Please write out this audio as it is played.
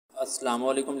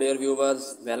Assalamualaikum dear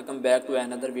viewers, welcome back to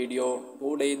another video.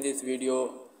 Today in this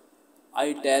video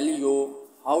I tell you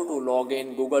how to log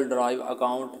in Google Drive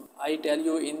account. I tell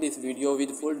you in this video with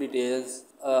full details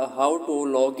how to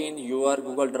log in your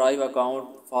Google Drive account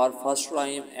for first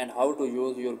time and how to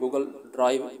use your Google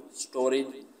Drive storage.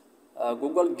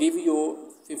 Google give you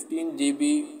 15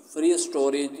 GB free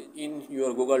storage in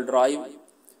your Google Drive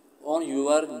on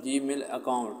your Gmail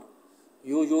account.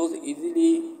 You use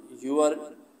easily your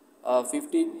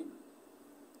 15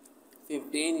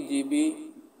 GB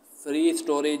free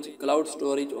storage, cloud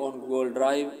storage on Google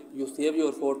Drive. You save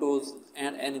your photos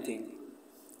and anything.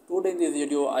 Today in this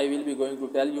video I will be going to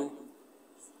tell you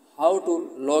how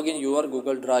to log in your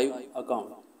Google Drive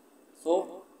account.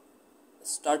 So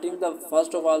starting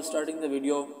the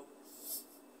video,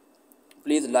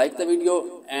 please like the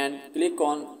video and click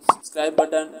on subscribe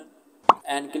button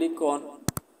and click on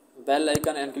bell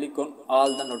icon and click on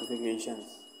all the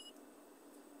notifications,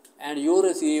 and you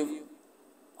receive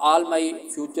all my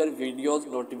future videos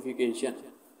notification.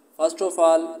 First of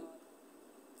all,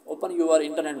 open your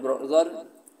internet browser.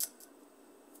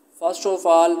 First of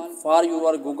all, for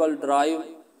your Google Drive,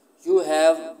 you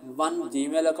have one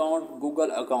Gmail account,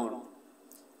 Google account.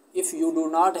 If you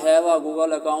do not have a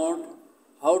Google account,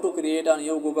 how to create a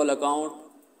new Google account?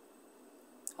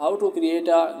 How to create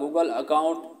a Google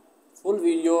account? Full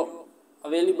video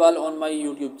available on my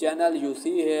YouTube channel. You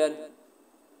see here.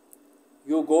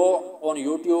 You go on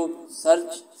YouTube,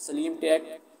 search Slim Tech,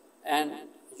 and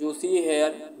you see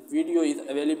here video is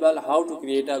available how to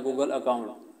create a Google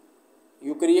account.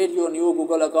 You create your new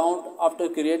Google account. After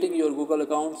creating your Google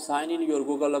account, sign in your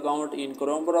Google account in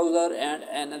Chrome browser and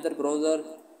another browser.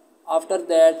 After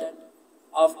that,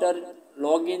 after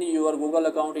login your Google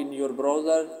account in your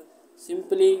browser,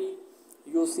 simply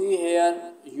you see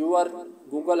here your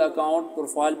Google account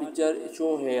profile picture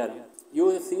show here.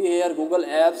 You see here Google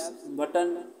Apps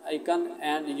button icon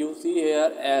and you see here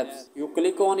apps. You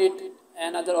click on it.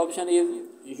 Another option is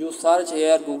you search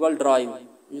here Google Drive.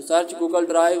 You search Google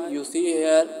Drive. You see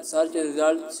here search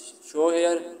results show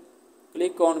here.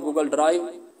 Click on Google Drive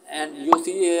and you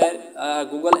see here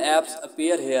Google Apps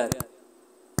appear here.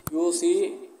 You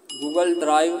see Google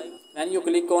Drive. When you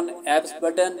click on apps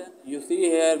button, you see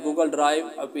here Google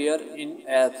Drive appear in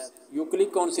apps. You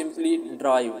click on simply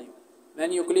Drive.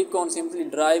 When you click on simply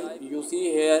Drive, you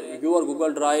see here your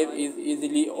Google Drive is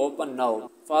easily open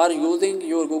now. For using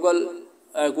your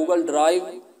Google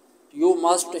Drive, you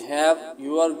must have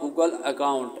your Google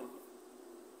account.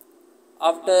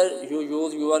 After you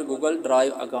use your Google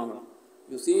Drive account,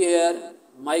 you see here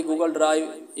my Google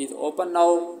Drive is open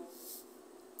now,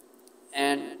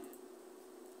 and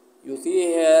you see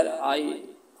here I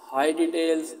hide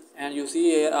details, and you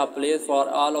see here a place for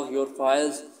all of your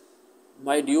files.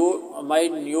 My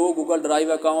new Google Drive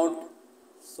account,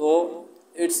 so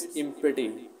it's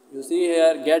empty. You see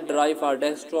here get drive for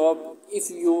desktop. If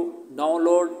you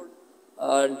download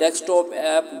desktop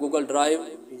app Google Drive,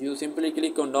 you simply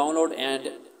click on download and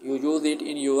you use it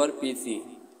in your PC.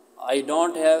 I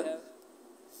don't have.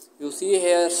 You see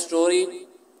here storage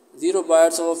 0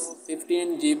 bytes of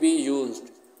 15 GB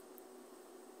used.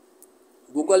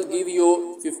 Google give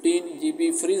you 15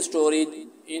 GB free storage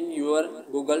in your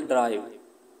Google Drive.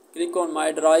 Click on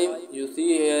my drive. You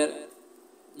see here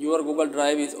your Google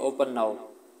Drive is open now.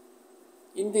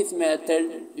 In this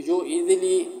method, you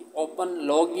easily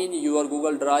login your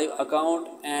Google Drive account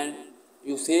and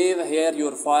you save here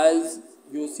your files.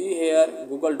 You see here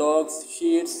Google Docs,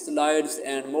 Sheets, Slides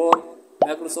and more,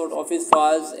 Microsoft Office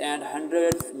files and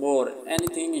hundreds more.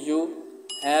 Anything you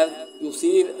have, you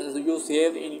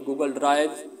save in Google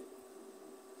Drive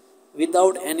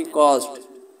without any cost.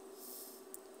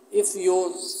 If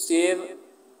you save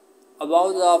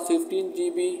above the 15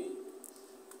 GB,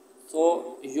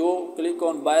 so you click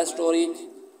on buy storage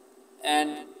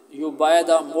and you buy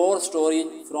the more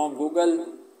storage from Google.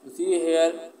 You see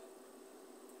here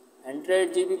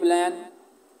 100 GB plan,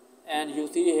 and you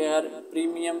see here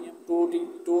premium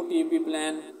 2 TB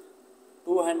plan,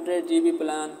 200 GB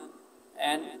plan,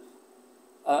 and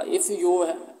if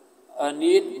you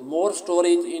need more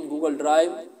storage in Google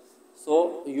Drive,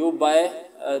 so you buy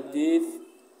these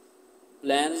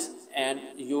plans and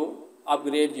you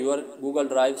upgrade your Google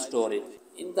Drive storage.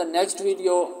 In the next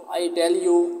video, I tell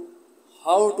you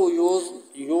how to use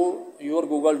your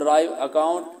Google Drive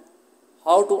account,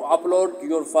 how to upload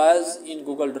your files in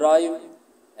Google Drive,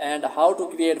 and how to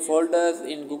create folders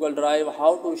in Google Drive,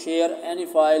 how to share any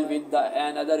file with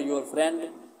another your friend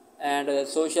and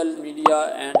social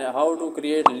media, and how to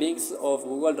create links of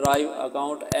Google Drive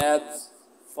account, apps,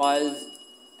 files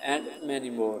and many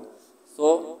more.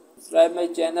 So subscribe my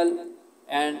channel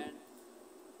and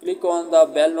click on the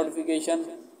bell notification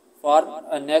for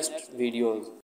next videos.